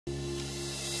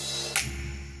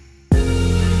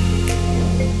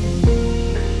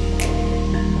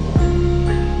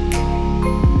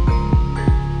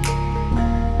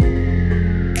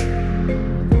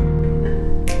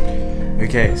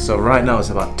Okay, so right now it's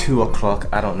about 2 o'clock.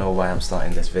 I don't know why I'm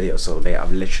starting this video so late.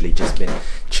 I've literally just been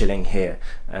chilling here,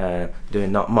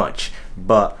 doing not much,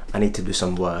 but I need to do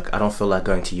some work. I don't feel like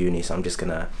going to uni, so I'm just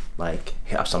gonna like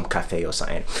hit up some cafe or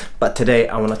something. But today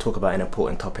I want to talk about an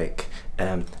important topic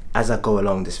as I go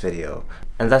along this video,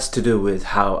 and that's to do with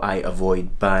how I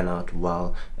avoid burnout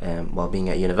while being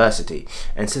at university.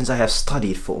 And since I have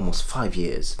studied for almost 5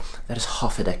 years, that is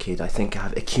half a decade, I think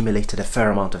I've accumulated a fair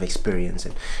amount of experience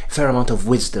and a fair amount of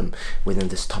wisdom within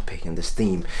this topic and this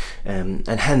theme, and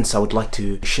hence I would like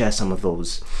to share some of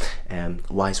those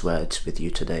wise words with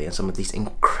you today and some of these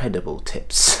incredible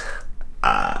tips.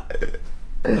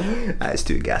 It's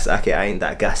too gassed. Okay, I ain't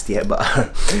that gassed yet, but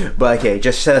okay,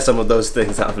 just share some of those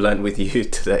things that I've learned with you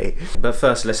today. But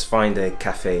first, let's find a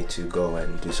cafe to go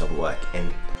and do some work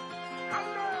in.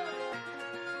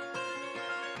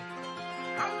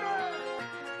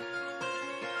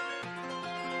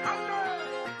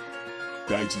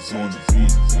 Is on the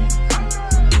beat.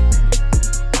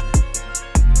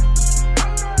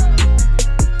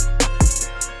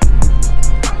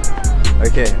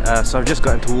 Okay, so I've just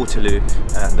got into Waterloo.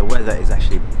 The weather is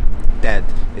actually dead,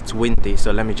 it's windy,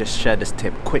 so let me just share this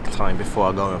tip quick time before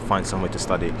I go and find somewhere to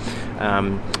study.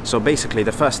 So basically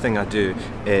the first thing I do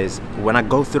is when I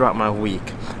go throughout my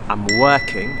week, I'm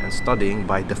working and studying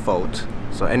by default.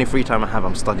 So any free time I have,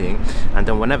 I'm studying, and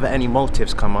then whenever any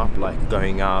motives come up, like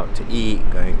going out to eat,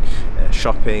 going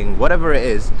shopping, whatever it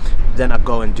is, then I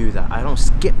go and do that. I don't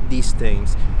skip these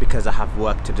things because I have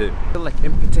work to do. I feel like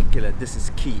in particular this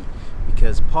is key,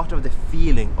 because part of the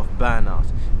feeling of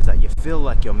burnout is that you feel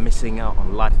like you're missing out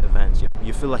on life events.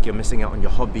 You feel like you're missing out on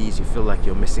your hobbies. You feel like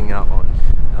you're missing out on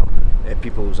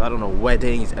people's, I don't know,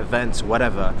 weddings, events,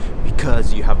 whatever,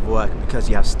 because you have work, because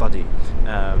you have study.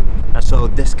 And so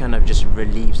this kind of just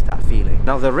relieves that feeling.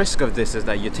 Now the risk of this is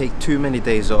that you take too many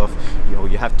days off,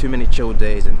 you have too many chill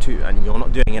days, and you're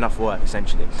not doing enough work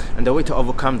essentially. And the way to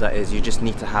overcome that is you just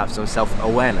need to have some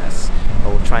self-awareness,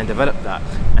 or try and develop that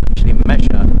and actually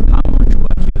measure how much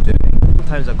work you're doing.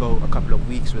 Sometimes I go a couple of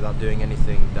weeks without doing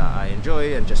anything that I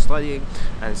enjoy and just studying,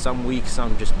 and some weeks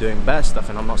I'm just doing bare stuff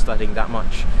and I'm not studying that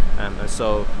much. And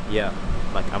so yeah,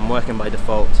 like I'm working by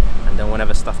default, and then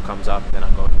whenever stuff comes up, then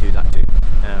I go and do that too.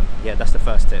 Yeah, that's the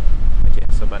first tip. Okay,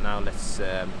 so but now let's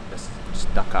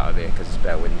just duck out of here because it's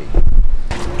bare windy.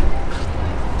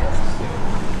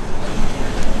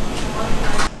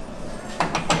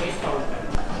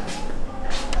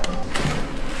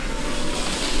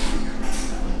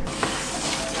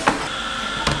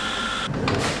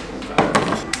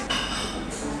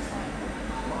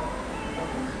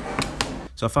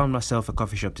 So I found myself a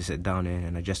coffee shop to sit down in,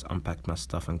 and I just unpacked my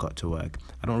stuff and got to work.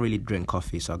 I don't really drink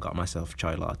coffee, so I got myself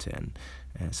chai latte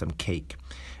and some cake.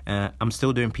 I'm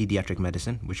still doing pediatric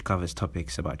medicine, which covers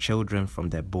topics about children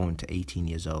from they're born to 18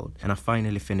 years old. And I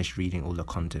finally finished reading all the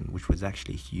content, which was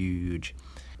actually huge.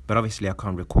 But obviously I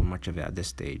can't record much of it at this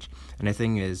stage. And the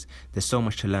thing is, there's so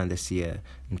much to learn this year,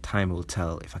 and time will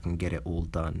tell if I can get it all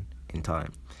done in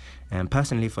time. And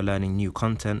personally, for learning new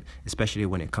content, especially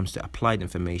when it comes to applied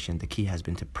information, the key has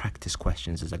been to practice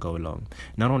questions as I go along.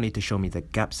 Not only to show me the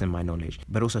gaps in my knowledge,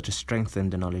 but also to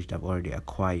strengthen the knowledge that I've already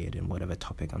acquired in whatever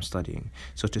topic I'm studying.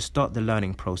 So to start the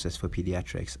learning process for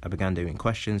pediatrics, I began doing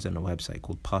questions on a website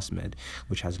called PassMed,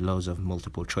 which has loads of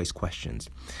multiple choice questions.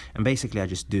 And basically I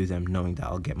just do them knowing that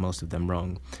I'll get most of them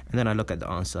wrong. And then I look at the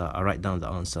answer, I write down the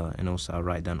answer, and also I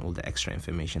write down all the extra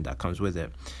information that comes with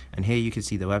it. And here you can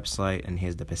see the website, and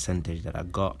here's the percentage that I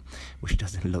got, which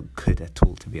doesn't look good at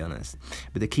all, to be honest.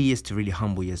 But the key is to really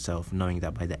humble yourself, knowing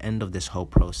that by the end of this whole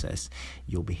process,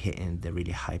 you'll be hitting the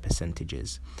really high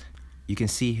percentages. You can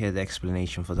see here the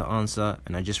explanation for the answer,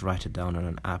 and I just write it down on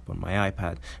an app on my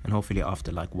iPad, and hopefully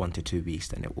after like 1 to 2 weeks,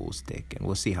 then it will stick, and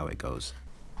we'll see how it goes.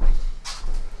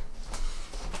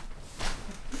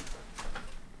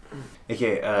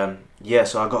 Okay, yeah,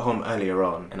 so I got home earlier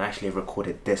on and I actually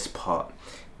recorded this part,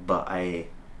 but I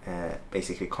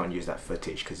basically can't use that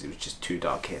footage because it was just too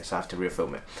dark here, so I have to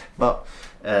refilm it. But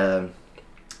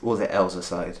all the L's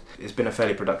aside, it's been a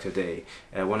fairly productive day.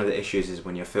 One of the issues is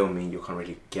when you're filming, you can't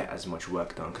really get as much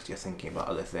work done because you're thinking about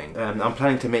other things. I'm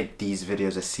planning to make these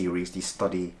videos a series, these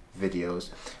study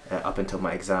videos, up until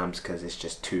my exams, because it's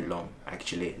just too long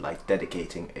actually, like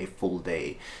dedicating a full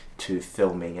day to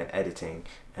filming and editing.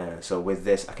 So with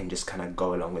this I can just kind of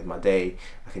go along with my day.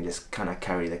 I can just kind of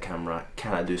carry the camera,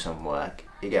 kind of do some work.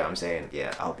 You get what I'm saying?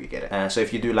 Yeah, I hope you get it. So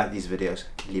if you do like these videos,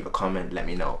 leave a comment, let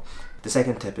me know. The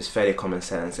second tip is fairly common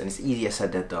sense, and it's easier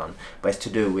said than done, but it's to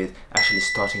do with actually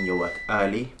starting your work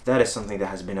early. That is something that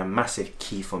has been a massive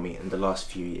key for me in the last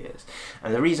few years.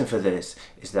 And the reason for this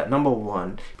is that, number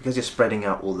one, because you're spreading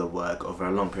out all the work over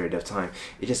a long period of time,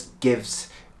 it just gives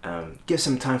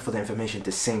some time for the information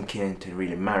to sink in, to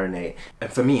really marinate.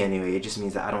 And for me anyway, it just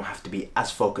means that I don't have to be as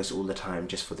focused all the time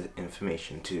just for the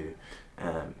information to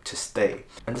stay.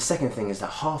 And the second thing is that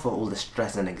half of all the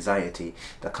stress and anxiety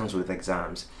that comes with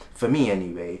exams, for me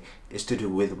anyway, is to do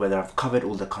with whether I've covered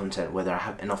all the content, whether I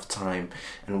have enough time,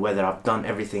 and whether I've done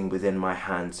everything within my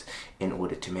hands in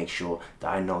order to make sure that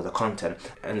I know the content.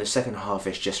 And the second half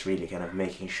is just really kind of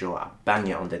making sure I bang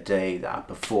it on the day, that I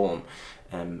perform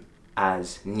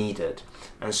as needed.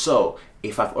 And so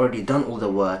if I've already done all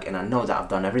the work and I know that I've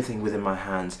done everything within my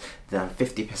hands, then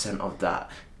 50% of that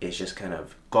is just kind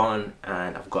of gone,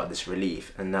 and I've got this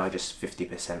relief, and now just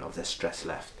 50% of the stress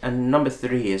left. And number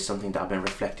 3 is something that I've been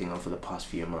reflecting on for the past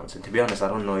few months, and to be honest, I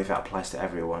don't know if it applies to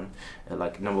everyone.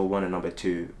 Like number 1 and number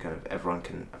 2, kind of everyone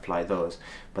can apply those,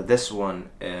 but this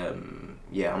one,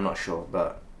 yeah, I'm not sure,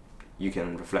 but you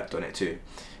can reflect on it too.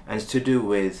 And it's to do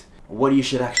with what you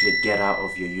should actually get out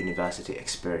of your university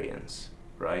experience,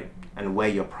 right? And where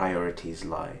your priorities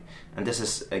lie. And this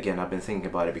is, again, I've been thinking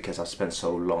about it because I've spent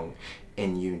so long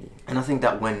in uni. And I think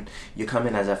that when you come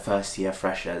in as a first year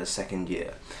fresher, as a second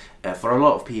year, for a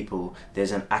lot of people,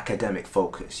 there's an academic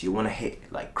focus. You want to hit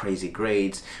like crazy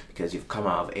grades because you've come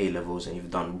out of A-levels and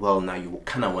you've done well. Now you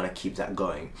kind of want to keep that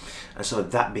going. And so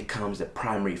that becomes the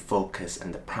primary focus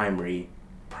and the primary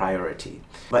priority.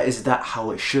 But is that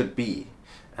how it should be?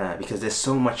 Because there's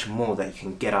so much more that you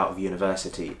can get out of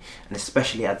university, and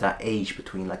especially at that age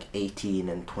between like 18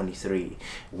 and 23,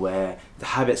 where the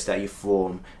habits that you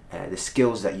form, the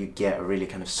skills that you get are really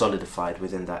kind of solidified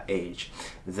within that age.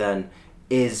 Then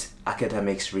is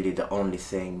academics really the only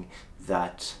thing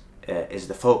that is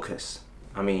the focus?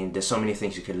 I mean, there's so many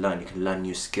things you can learn. You can learn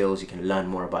new skills, you can learn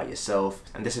more about yourself,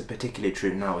 and this is particularly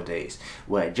true nowadays,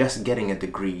 where just getting a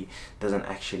degree doesn't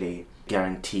actually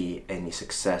guarantee any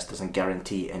success, doesn't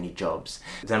guarantee any jobs.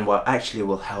 Then what actually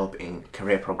will help in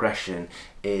career progression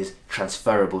is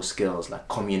transferable skills like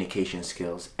communication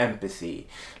skills, empathy,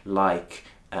 like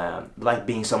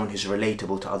being someone who's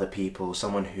relatable to other people,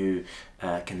 someone who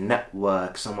can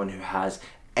network, someone who has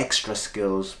extra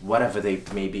skills, whatever they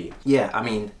may be. Yeah, I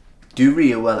mean, do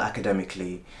really well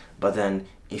academically, but then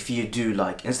if you do,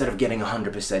 like, instead of getting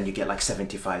 100%, you get like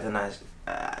 75, then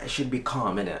it should be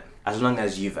calm, innit? As long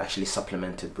as you've actually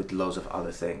supplemented with loads of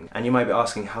other things. And you might be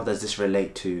asking, how does this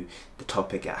relate to the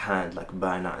topic at hand, like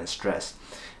burnout and stress?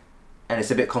 And it's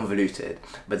a bit convoluted,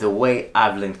 but the way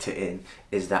I've linked it in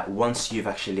is that once you've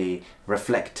actually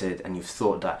reflected and you've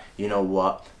thought that, you know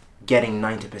what, getting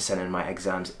 90% in my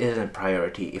exams isn't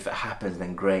priority. If it happens,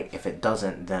 then great. If it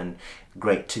doesn't, then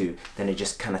great too. Then it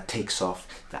just kind of takes off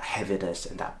that heaviness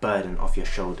and that burden off your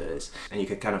shoulders, and you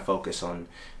can kind of focus on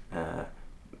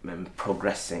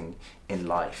progressing in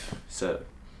life. So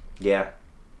yeah,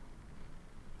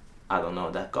 I don't know,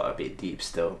 that got a bit deep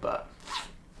still, but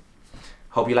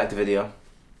hope you liked the video.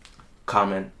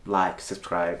 Comment, like,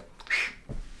 subscribe.